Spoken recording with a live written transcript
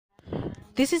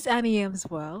This is Aniam's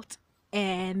World,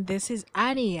 and this is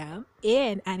Aniam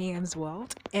in Aniam's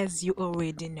World, as you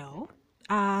already know.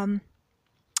 Um,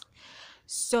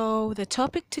 so the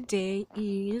topic today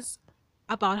is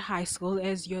about high school,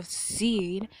 as you've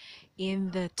seen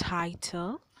in the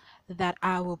title, that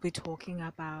I will be talking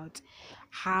about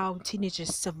how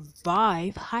teenagers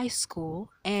survive high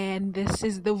school, and this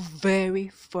is the very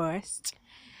first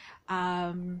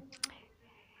um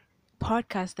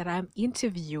podcast that I'm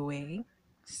interviewing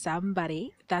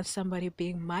somebody, that somebody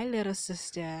being my little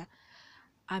sister,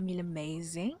 Amil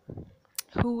Amazing,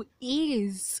 who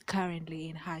is currently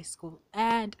in high school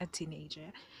and a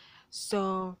teenager.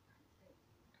 So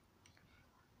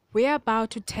we're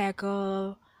about to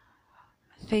tackle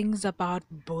things about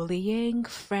bullying,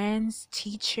 friends,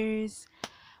 teachers,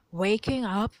 waking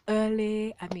up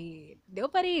early. I mean,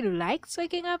 nobody likes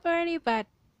waking up early, but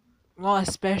more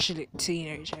especially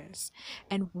teenagers,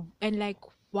 and like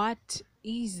what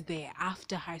is there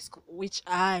after high school, which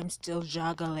I'm still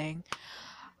juggling.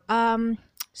 um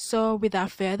so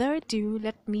without further ado,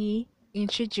 let me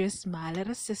introduce my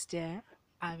little sister,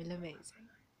 Amil Amazing.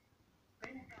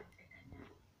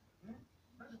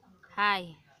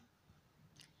 Hi,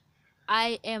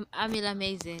 I am Amil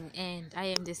Amazing and I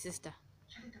am the sister.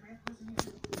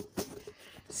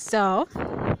 So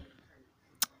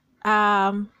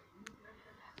um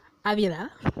Amila,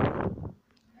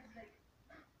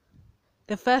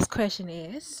 the first question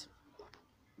is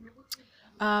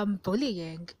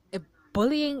bullying.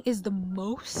 Bullying is the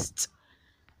most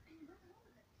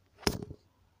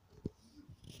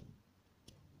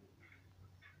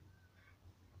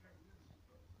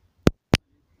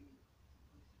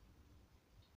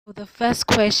the first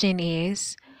question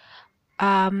is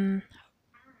um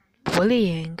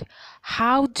bullying.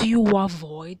 How do you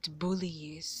avoid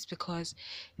bullies? Because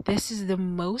this is the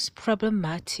most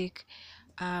problematic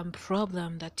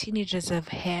problem that teenagers have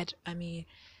had. I mean,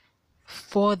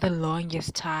 for the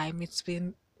longest time, it's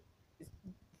been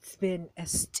a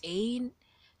stain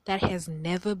that has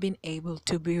never been able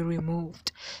to be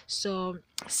removed. So,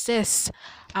 sis,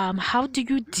 how do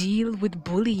you deal with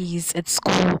bullies at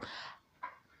school?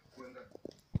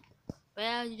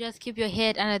 Well, you just keep your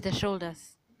head under the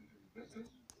shoulders.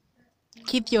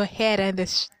 Keep your head and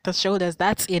the shoulders.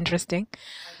 That's interesting.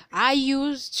 I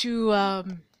used to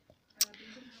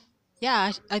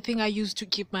Yeah, I think I used to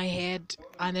keep my head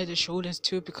under the shoulders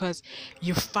too, because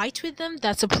you fight with them,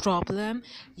 that's a problem.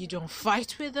 You don't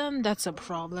fight with them, that's a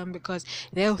problem, because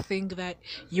they'll think that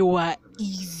you are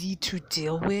easy to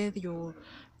deal with. You're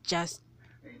just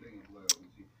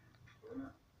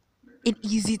an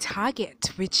easy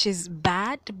target, which is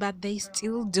bad, but they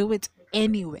still do it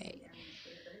anyway.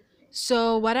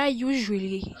 So, what I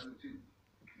usually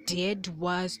did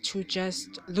was to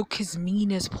just look as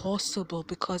mean as possible,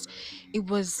 because it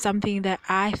was something that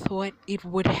I thought it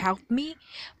would help me,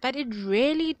 but it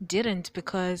really didn't,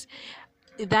 because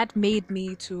that made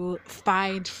me to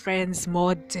find friends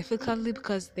more difficultly,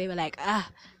 because they were like,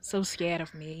 so scared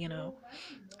of me.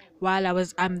 While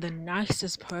I'm the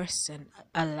nicest person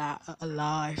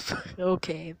alive.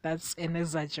 Okay, that's an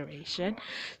exaggeration.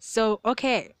 So,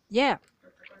 okay, yeah.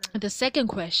 The second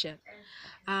question.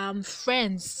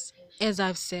 Friends, as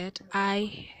I've said,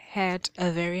 I had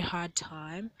a very hard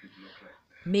time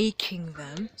making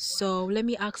them. So let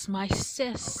me ask my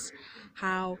sis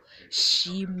how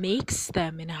she makes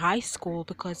them in high school,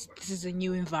 because this is a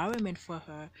new environment for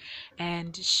her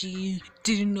and she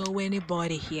didn't know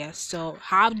anybody here. So,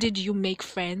 how did you make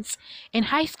friends in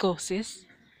high school, sis?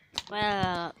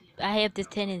 Well, I have this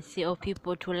tendency of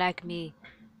people to like me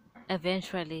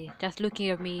eventually. Just looking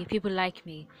at me, people like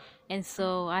me. And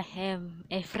so I am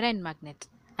a friend magnet.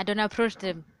 I don't approach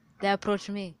them, they approach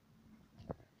me.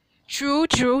 True,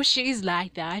 true. She's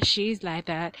like that. She's like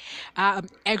that.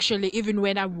 Actually, even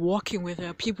when I'm walking with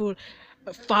her, people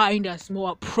find us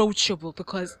more approachable,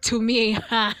 because to me,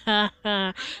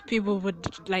 people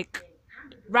would like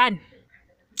run.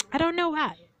 I don't know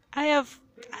why. I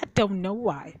don't know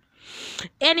why.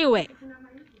 Anyway,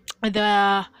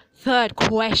 the third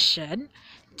question,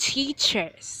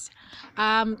 teachers.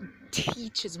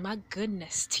 Teachers, my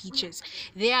goodness, teachers.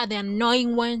 They are the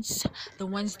annoying ones, the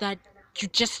ones that you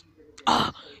just,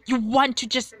 oh, you want to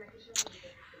just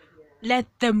let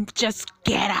them just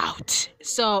get out.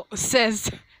 So,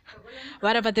 says,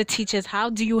 what about the teachers? How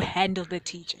do you handle the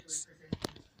teachers?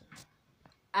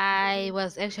 I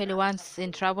was actually once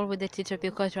in trouble with the teacher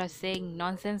because she was saying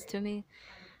nonsense to me.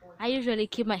 I usually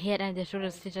keep my head under the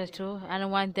shoulders of teachers too. I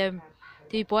don't want them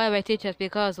to be bothered by teachers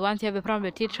because once you have a problem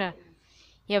with teacher,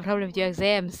 you have a problem with your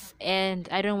exams, and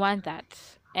I don't want that.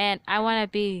 And I want to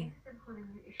be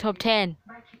top 10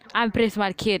 I'm a pretty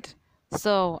smart kid,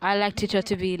 so I like teacher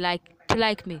to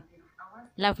like me,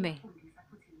 love me,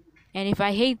 and if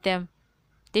I hate them,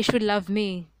 they should love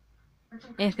me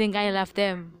and think I love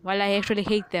them while I actually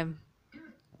hate them.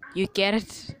 You get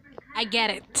it? I get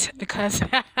it because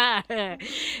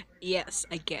yes,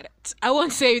 I get it. I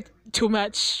won't say too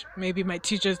much. Maybe my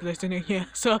teacher's listening here.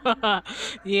 So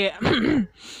yeah.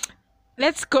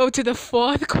 Let's go to the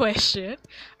fourth question.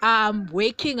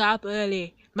 Waking up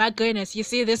early. My goodness, you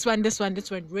see this one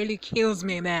really kills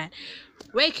me, man.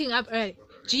 Waking up early.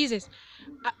 Jesus.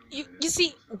 You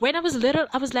see, when I was little,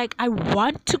 I was like, I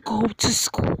want to go to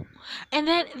school. And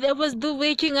then there was the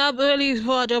waking up early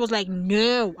part. I was like,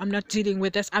 no, I'm not dealing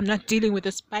with this. I'm not dealing with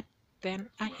this. But then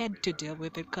I had to deal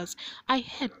with it because I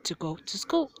had to go to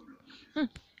school.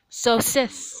 So,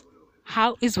 sis,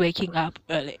 how is waking up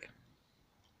early?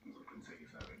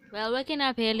 Well, waking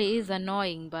up early is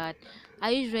annoying, but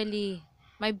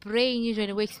my brain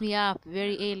usually wakes me up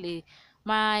very early.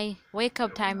 My wake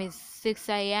up time is 6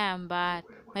 a.m., but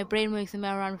my brain wakes me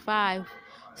around 5.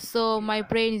 So my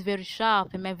brain is very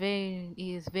sharp and my brain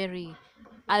is very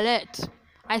alert.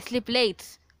 I sleep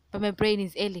late, but my brain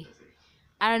is early.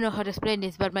 I don't know how to explain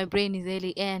this, but my brain is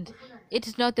early, and it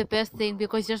is not the best thing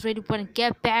because you just really want to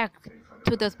get back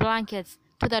to those blankets,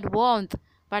 to that warmth.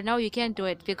 But now you can't do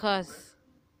it because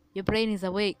your brain is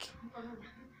awake,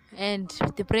 and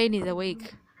the brain is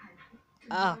awake.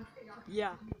 Oh,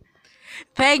 yeah.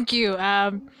 Thank you.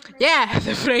 Yeah,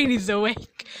 the brain is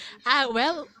awake.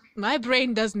 Well, my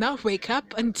brain does not wake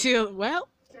up until, well,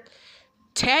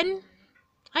 10,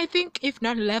 I think, if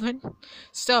not 11.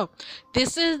 So,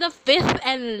 this is the fifth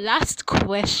and last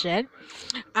question.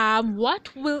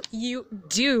 What will you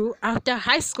do after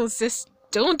high school, sis?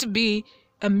 Don't be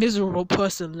a miserable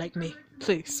person like me,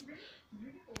 please.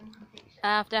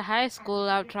 After high school,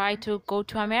 I'll try to go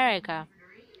to America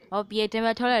or be a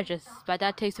dermatologist, but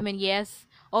that takes too many years.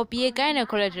 Or be a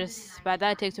gynecologist, but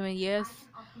that takes too many years.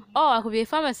 Or I could be a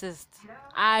pharmacist.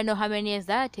 I don't know how many years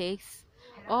that takes.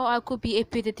 Or I could be a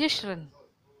pediatrician.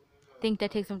 Think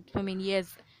that takes too many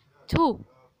years too.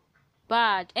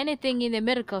 But anything in the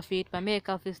medical field, my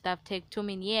medical field stuff takes too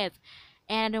many years.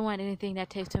 And I don't want anything that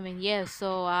takes too many years.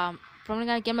 So probably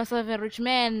gonna get myself a rich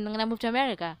man. I'm gonna move to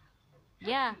America.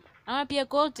 Yeah, I'm gonna be a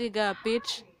gold digger,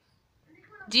 bitch.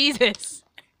 Jesus.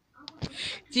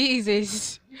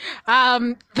 Jesus.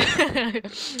 Um,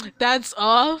 that's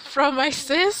all from my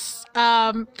sis.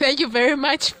 Thank you very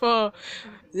much for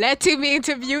letting me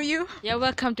interview you. You're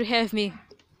welcome to have me.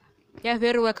 You're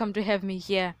very welcome to have me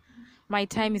here. My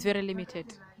time is very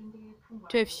limited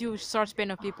to a few short span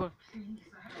of people.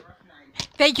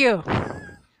 Thank you.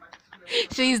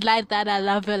 She's like that. I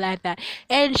love her like that.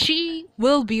 And she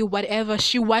will be whatever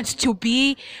she wants to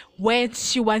be when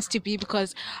she wants to be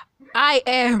because I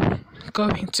am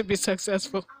going to be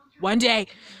successful one day.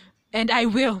 And I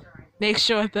will make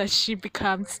sure that she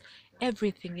becomes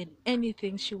everything and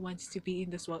anything she wants to be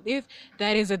in this world. If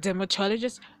that is a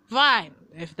dermatologist, fine.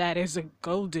 If that is a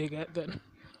gold digger, then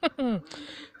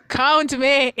count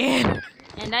me in.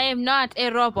 And I am not a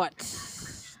robot.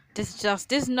 This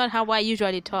is not how I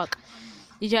usually talk.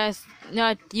 You just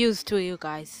not used to you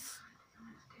guys.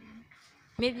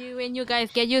 Maybe when you guys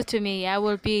get used to me, I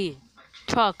will be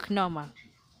talk normal.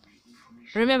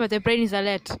 Remember, the brain is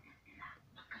alert.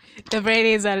 The brain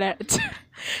is alert.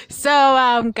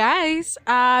 So, guys,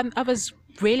 I was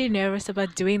really nervous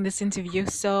about doing this interview.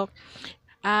 So,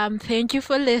 thank you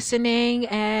for listening,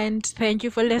 and thank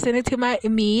you for listening to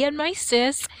me and my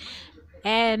sis.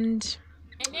 And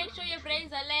make sure your brain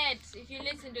is alert if you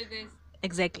listen to this.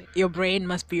 exactly, your brain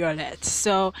must be alert.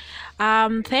 So,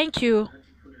 thank you.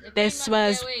 This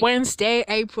was Wednesday,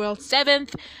 April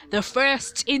 7th, the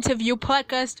first interview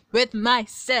podcast with my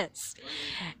sis.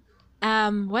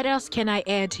 What else can I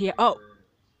add here? Oh,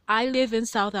 I live in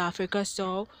South Africa,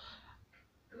 so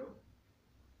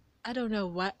I don't know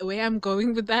where I'm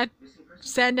going with that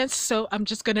sentence, so I'm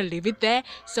just gonna leave it there.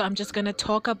 So I'm just gonna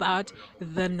talk about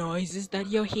the noises that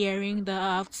you're hearing, the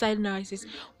outside noises.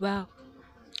 Well,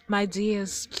 my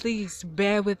dears, please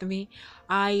bear with me.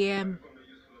 I am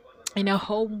in a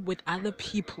home with other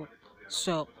people,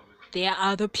 so there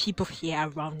are other people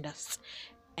here around us,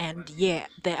 and yeah,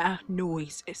 there are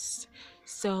noises.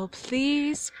 So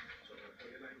please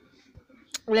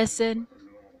listen.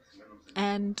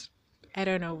 And I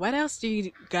don't know, what else do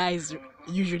you guys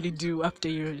usually do after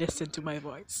you listen to my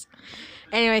voice?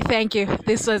 Anyway, thank you.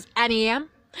 This was Annie M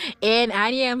in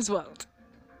Annie M's world.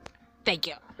 Thank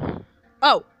you.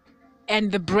 Oh,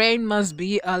 and the brain must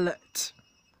be alert.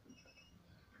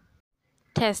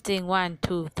 Testing 1,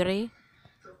 2, 3.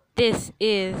 This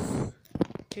is.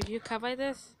 Did you cover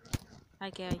this?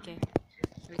 Okay.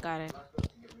 We got it.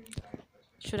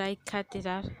 Should I cut it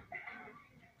out?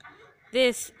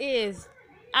 This is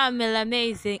Amel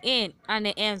Amazing in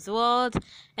Anna M's World,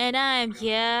 and I am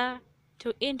here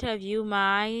to interview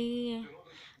my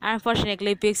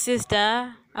unfortunately big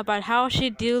sister about how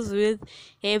she deals with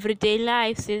everyday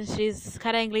life since she's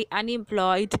currently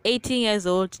unemployed, 18 years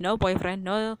old, no boyfriend,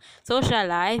 no social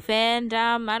life, and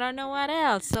I don't know what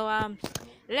else. So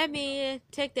let me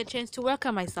take the chance to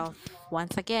welcome myself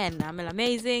once again. I'm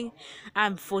amazing.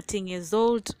 I'm 14 years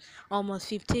old, almost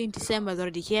 15. December is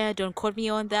already here. Don't quote me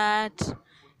on that.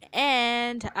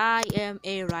 And I am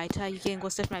a writer. You can go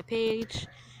search my page.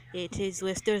 It is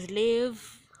Westers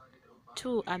Live.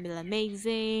 Too. I'm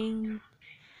amazing.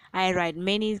 I write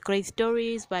many great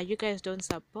stories, but you guys don't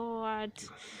support.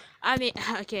 I mean,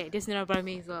 okay, this is not about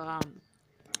me. So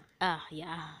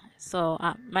yeah. So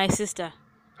my sister.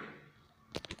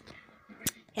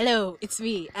 Hello, it's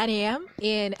me, Adiam,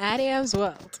 in Adiam's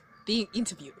World, being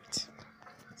interviewed.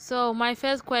 So my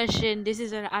first question, this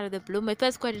is out of the blue. My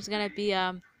first question is gonna be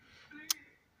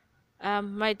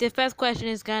the first question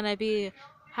is gonna be,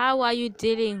 how are you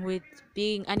dealing with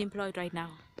being unemployed right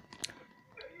now?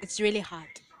 It's really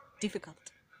hard,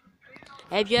 difficult.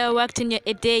 Have you ever worked in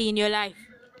a day in your life?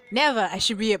 Never, I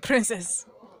should be a princess.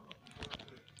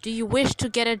 Do you wish to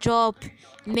get a job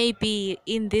maybe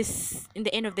in the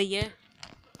end of the year?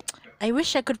 I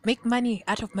wish I could make money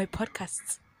out of my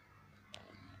podcasts.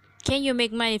 Can you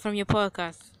make money from your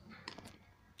podcast?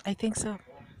 I think so.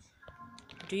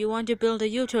 Do you want to build a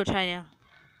YouTube channel?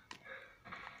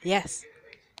 Yes,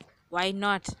 Why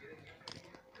not?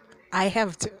 I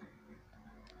have to.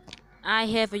 I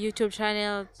have a YouTube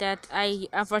channel that I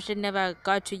unfortunately never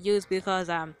got to use because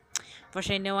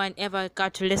unfortunately no one ever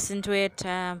got to listen to it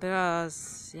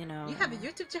because You have a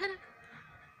YouTube channel?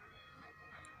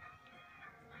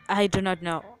 I do not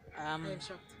know. I am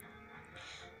shocked.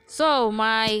 So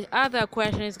my other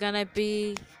question is gonna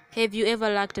be, have you ever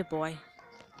liked a boy?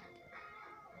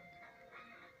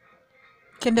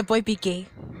 Can the boy be gay?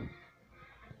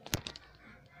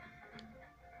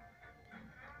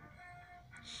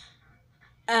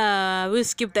 We'll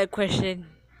skip that question.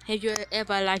 Have you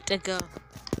ever liked a girl?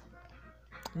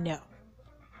 No.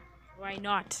 Why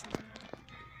not?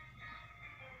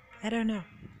 I don't know.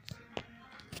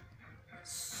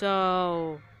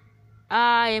 So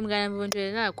I am gonna move on to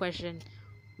another question.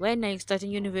 When are you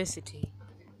starting university?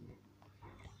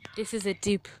 This is a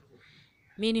deep,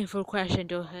 meaningful question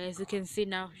to her. As you can see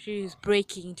now, she is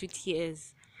breaking into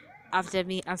tears after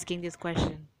me asking this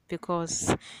question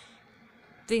because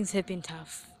things have been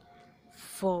tough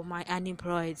for my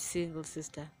unemployed single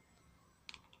sister.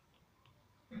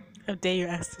 How dare you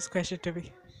ask this question to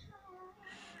me?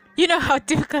 You know how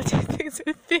difficult things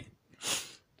have been.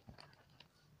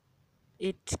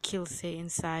 It kills her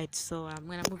inside. So I'm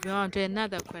gonna move on to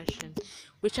another question,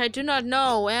 which I do not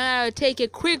know, and I'll take a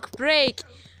quick break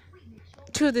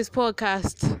to this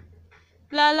podcast.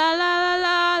 La la la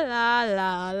la la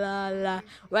la la la.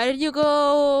 Where did you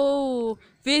go?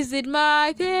 Visit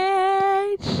my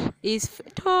page. It's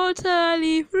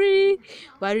totally free.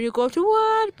 Why do you go to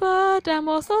what? But I'm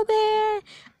also there.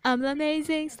 I'm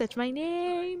amazing. That's my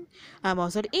name. I'm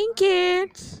also the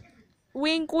Inkit.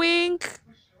 Wink wink.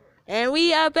 And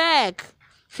we are back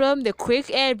from the quick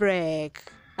ad break.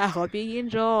 I hope you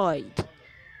enjoyed.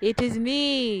 It is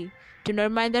me. Do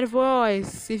not mind that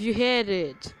voice if you heard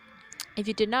it. If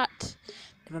you did not,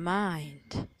 never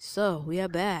mind. So we are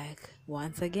back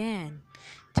once again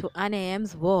to Anna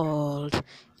M's world.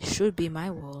 It should be my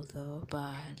world though,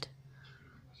 but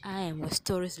I am where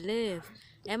stories live.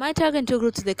 Am I talking too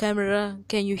close to the camera?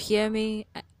 Can you hear me?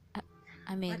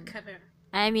 I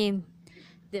mean,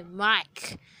 the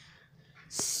mic.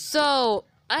 So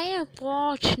I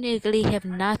unfortunately have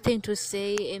nothing to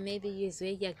say, and maybe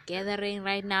you're gathering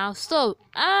right now. So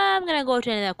I'm gonna go to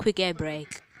another quick air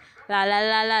break. La la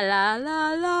la la la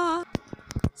la la.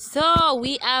 So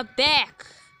we are back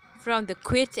from the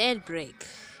quick ad break.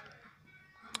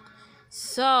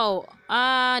 So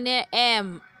Anna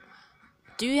M,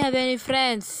 do you have any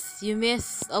friends you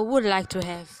miss or would like to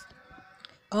have?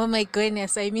 Oh my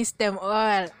goodness, I missed them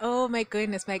all. Oh my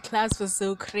goodness, my class was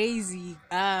so crazy.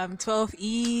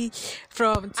 12E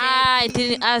from 10E. I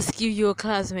didn't ask you your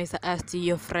classmates, I asked you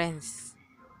your friends.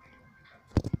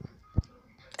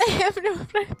 I have no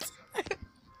friends.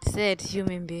 Said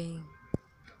human being.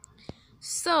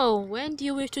 So, when do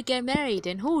you wish to get married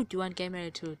and who do you want to get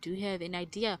married to? Do you have an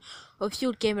idea of who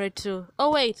you'd get married to?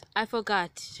 Oh wait, I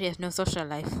forgot. She has no social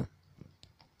life.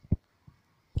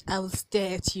 I will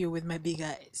stare at you with my big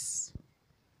eyes.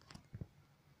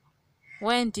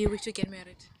 When do you wish to get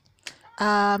married?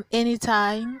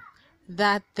 Anytime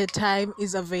that the time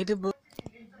is available.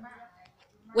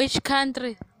 Which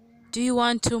country do you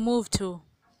want to move to?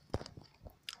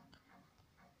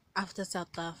 After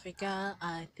South Africa,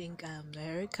 I think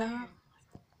America,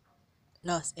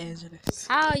 Los Angeles.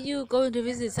 How are you going to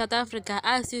visit South Africa?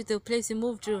 I asked you the place you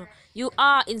moved to. You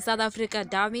are in South Africa,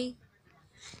 dummy.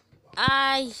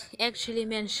 I actually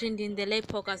mentioned in the late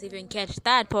podcast, if you can catch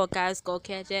that podcast, go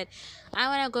catch it. I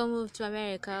want to go move to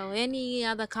America or any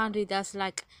other country that's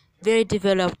like very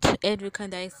developed, every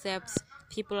country that accepts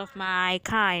people of my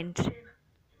kind.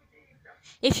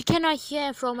 If you cannot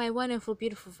hear from my wonderful,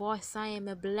 beautiful voice, I am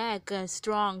a black,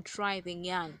 strong, thriving,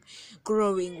 young,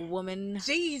 growing woman.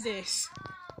 Jesus.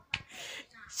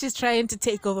 She's trying to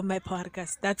take over my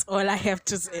podcast. That's all I have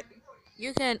to say.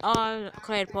 You can all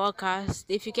create podcast.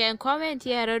 If you can comment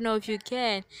here, I don't know if you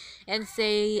can, and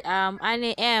say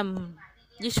I am.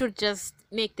 You should just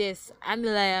make this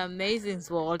Amila Amazing's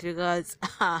world because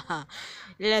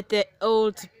let the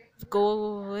old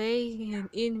go away and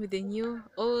in with the new.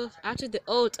 Old out with the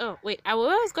old. Oh wait, I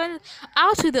was going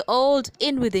out with the old,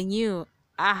 in with the new.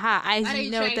 Aha! I What are you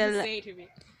know trying to the. say to me?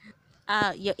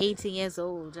 You're 18 years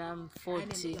old. I'm 40.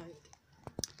 Unemployed.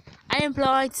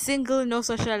 Unemployed, single, no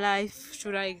social life.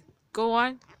 Should I go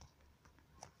on?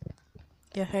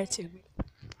 You're hurting me.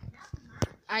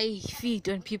 I feed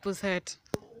on people's hurt.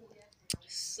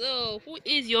 So, who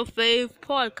is your favorite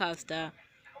podcaster?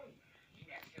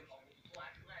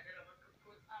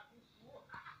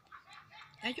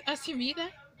 Are you asking me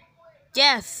that?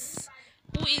 Yes.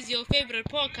 Who is your favorite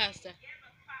podcaster?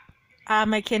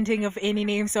 I can't think of any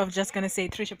name, so I'm just gonna say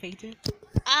Trisha Paytas.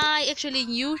 I actually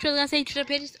knew she was gonna say Trisha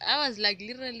Paytas. I was like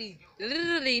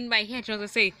literally in my head. She was gonna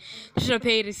say Trisha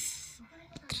Paytas.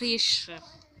 Trisha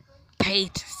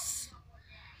Paytas.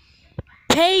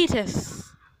 Paytas.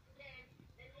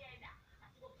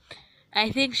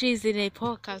 I think she's in a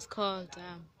podcast called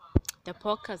the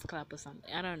Podcast Club or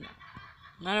something. I don't know.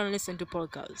 I don't listen to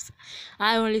podcasts.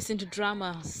 I don't listen to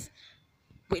dramas,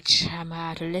 which I'm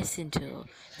hard to listen to.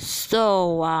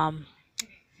 So,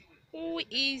 who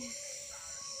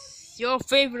is your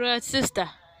favorite sister?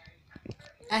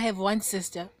 I have one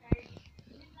sister.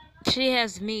 She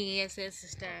has me as a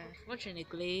sister,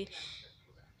 fortunately.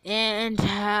 And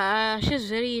she's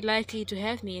very likely to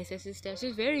have me as a sister.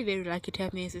 She's very, very likely to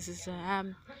have me as a sister.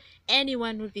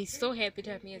 Anyone would be so happy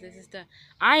to have me as a sister.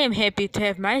 I am happy to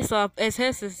have myself as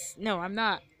her sister. No, I'm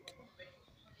not.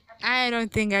 I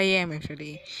don't think I am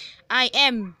actually. I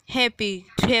am happy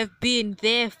to have been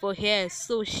there for her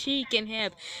so she can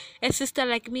have a sister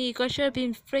like me because she's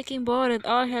been freaking bored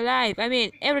all her life. I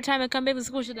mean, every time I come back to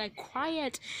school, she's like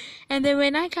quiet. And then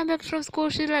when I come back from school,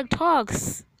 she like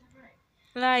talks.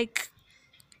 Like,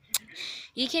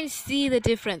 you can see the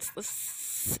difference.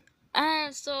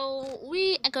 And so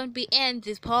we are going to be end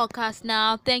this podcast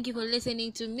now. Thank you for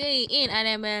listening to me in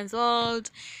Animals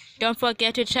World. Don't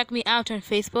forget to check me out on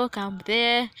Facebook. I'm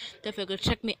there. Don't forget to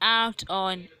check me out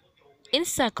on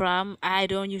Instagram. I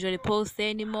don't usually post there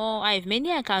anymore. I have many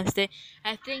accounts there.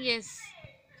 I think it's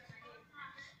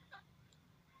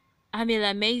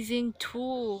Amazing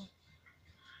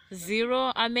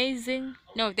 2.0 amazing.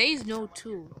 No, there is no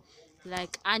 2.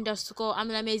 Like underscore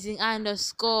amazing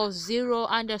underscore 0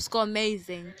 underscore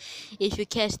amazing. If you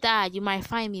catch that, you might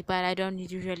find me, but I don't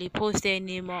usually post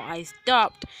anymore. I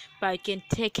stopped, but you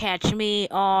can catch me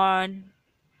on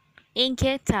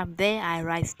Inkit. I'm there. I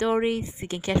write stories. You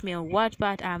can catch me on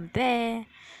Wattpad. I'm there,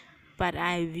 but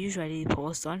I usually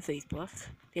post on Facebook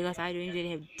because I don't usually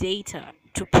have data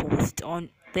to post on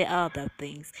the other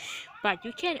things. But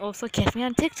you can also catch me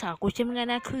on TikTok, which I'm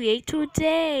gonna create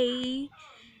today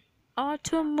or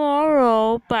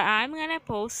tomorrow, but I'm gonna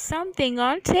post something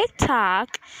on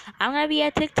TikTok. I'm gonna be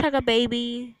a TikToker,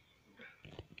 baby.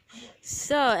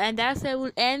 So, and that's how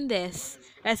we'll end this.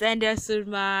 Let's end this with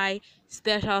my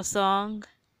special song.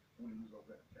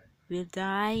 We'll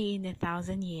die in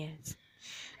 1,000 years.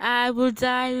 I will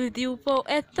die with you for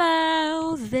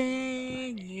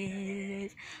 1,000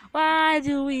 years. Why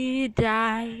do we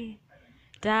die?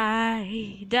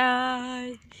 Die.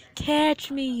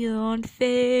 Catch me on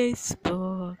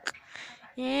Facebook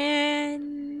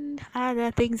and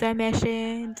other things I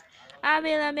mentioned.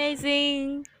 Amila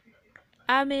Amazing.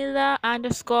 Amila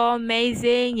underscore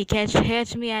amazing. You can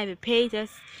catch me. I repeat,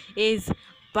 this is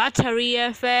Battery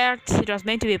Effect. It was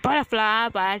meant to be Butterfly,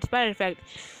 but it's Battery Effect.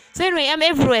 So anyway, I'm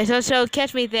everywhere. So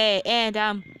catch me there.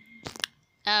 And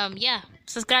yeah,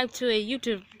 subscribe to a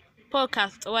YouTube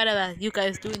podcast or whatever you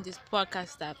guys doing this podcast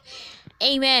stuff.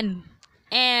 Amen.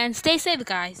 And stay safe,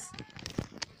 guys.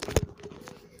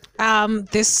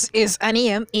 This is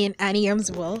Aniam in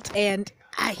Aniam's world, and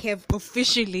I have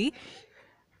officially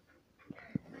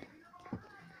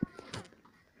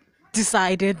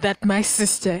decided that my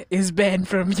sister is banned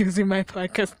from using my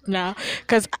podcast now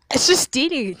because she's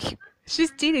stealing. She's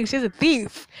stealing. She's a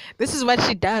thief. This is what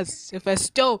she does. If I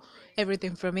stole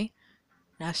everything from me,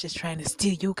 now she's trying to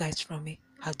steal you guys from me.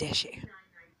 How dare she?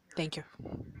 Thank you.